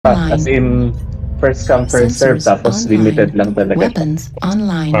As in, first come, first serve, tapos limited lang talaga. Weapons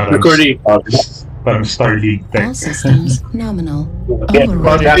online. Recording. Parang Starlink All systems nominal. Okay,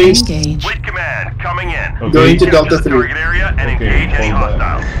 Override engage. Fleet command coming in. Okay. Going to Delta 3. Target area and engage any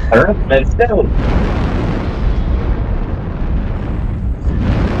hostiles. Alright, let's go.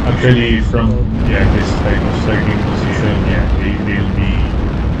 Actually, from this type of starting position,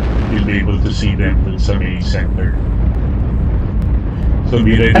 you'll be able to see them dun sa may center. So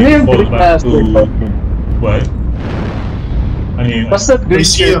be ready to fall back to what? Ano yun? What's that We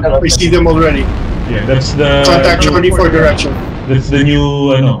see them already. Yeah, that's the Contact Jordy for direction. That's the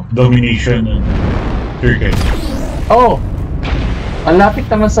new domination and Turkey. Oh! Ang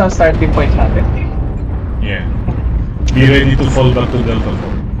lapit naman sa starting point natin. Yeah. Be ready to fall back to Delta 4.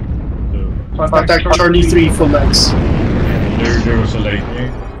 So, Contact Charlie 3 full lens. yeah, there was a light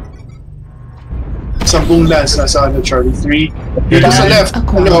there. Sampung lens nasa Charlie 3. Dito sa left,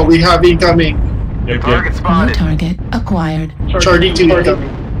 we have incoming. Yep. Target New spotted. target acquired. Charlie 2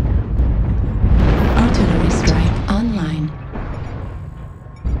 incoming. Artillery strike online.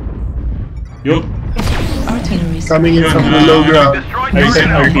 Yup. Artillery strike. Coming in from the low ground. Destroyed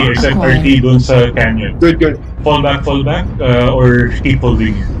I said RT dun sa canyon. Good. Fall back, or keep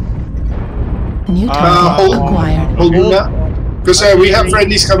holding it. New target hold. acquired. Hold muna. Because we have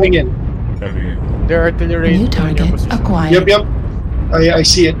friendlies coming in. Sabi yun. Their artillery. New target acquired. Yep. I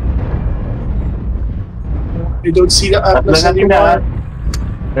see it. I don't see the Atlas anymore.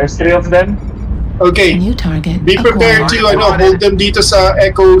 There's 3 of them. Okay. New target Be prepared acquired. to hold them dito sa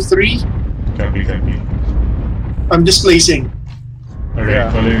Echo 3. Copy. I'm displacing. Alright,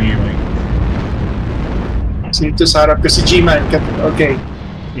 Yeah. following you, Mike. So dito sa harap kasi G-Man. Okay.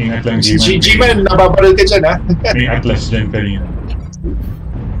 Ingat lang, Si G-Man. G-Man, nababaril ka dyan, ha? May Atlas dyan kanina.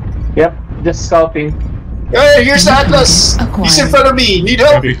 Yep, just scouting. Hey, here's the Atlas! He's in front of me! Need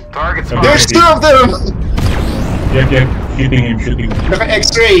help? Copy. Target There's spotted. 2 of them! Yep. Shooting him.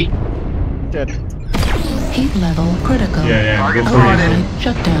 Naka-X-ray. Shit. Heat level critical. Yeah. Target Go for it. spotted.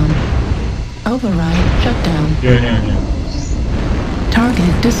 Shutdown. Override shutdown. Yeah.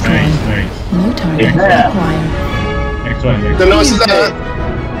 Target destroyed. Nice. New target Yeah. acquired. Next one. Dalawa sila. Yeah.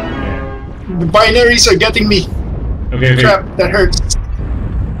 The binaries are getting me. Okay. Crap, that hurts.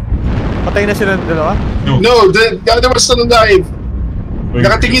 Patay na sila ng dalawa? No, the other one's still alive. Wait.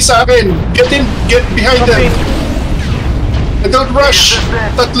 Nakatingin sa akin. Get behind them. And don't rush.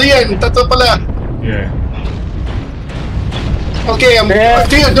 Tatlo yan. Tatlo pala. Yeah. Okay,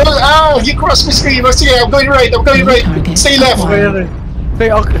 dude, don't, you crossed my screen. Sige, I'm going right. Stay left.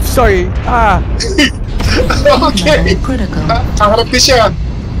 Okay, sorry. Okay. Level critical. Harap ko siya.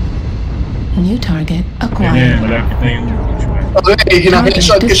 New target Yan, acquired. malapit na yung Okay,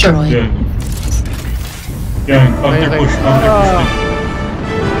 hina-headshot ko siya. Destroyed. Yan, counter push.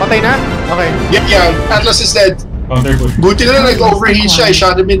 Patay na? Okay. Yeah, Atlas is dead. Counter push. Buti na lang nag-overheat siya. I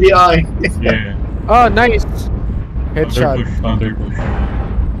shot him in the eye. Yeah. Oh, nice. Headshot. Counter push.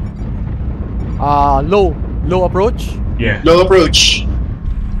 Low approach? Yeah. Low approach.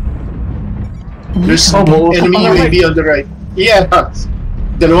 New There's target enemy acquired. UAV on the right. Yeah.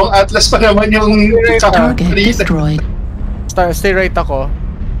 Dalawang Atlas pa naman yung Target destroyed. Stay right ako.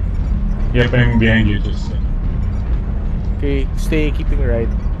 Yep, I'm behind you. Just. Okay, keeping right.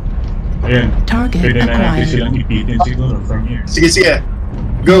 Ayan. Target Pwede na natin acquired. silang ipitin siguro from here. Sige.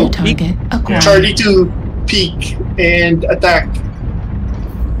 New Go. target acquired. Charlie 2, peek, and attack.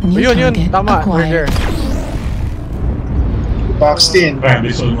 New Yun, target tama. We're acquired. there. Boxed in. Crap,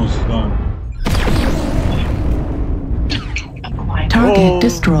 it's almost gone. Target Oh.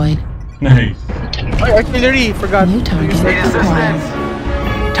 destroyed. Nice. Ay, artillery! Forgot. New target Need acquired.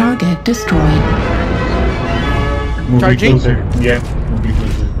 assistance. Target destroyed. Moving Charging? closer. Yeah, moving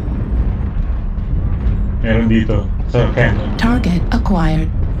closer. Meron dito. Sa cannon. Target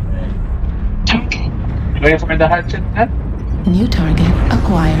acquired. Going for the hatchet, huh? New target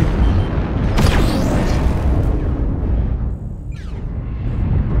acquired.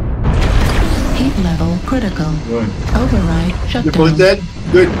 Heat level critical. Good. Override You're both shutdown. dead?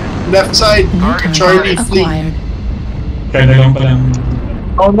 Good. Left side. New target Charlie, fleet. acquired. Kaya na lang palang...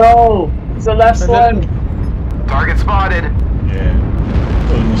 Oh no! It's the last one! Target spotted. Yeah.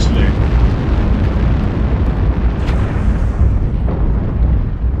 Almost there.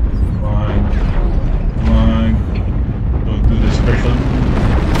 Come on. Don't do the special.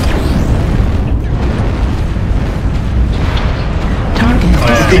 Target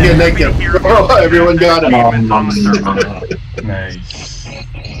Think I like him. Oh, everyone got it. Nice.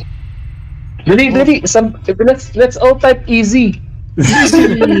 Dali. Let's all type easy.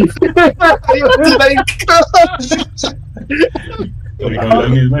 Ayaw, like, Ikaw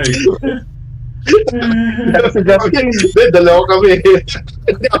lang yun, Mike. That's a Justin. Hindi, dalawa kami.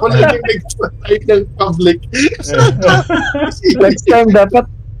 Hindi ako lang yung nag-type ng public. Next time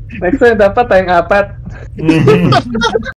dapat tayong apat.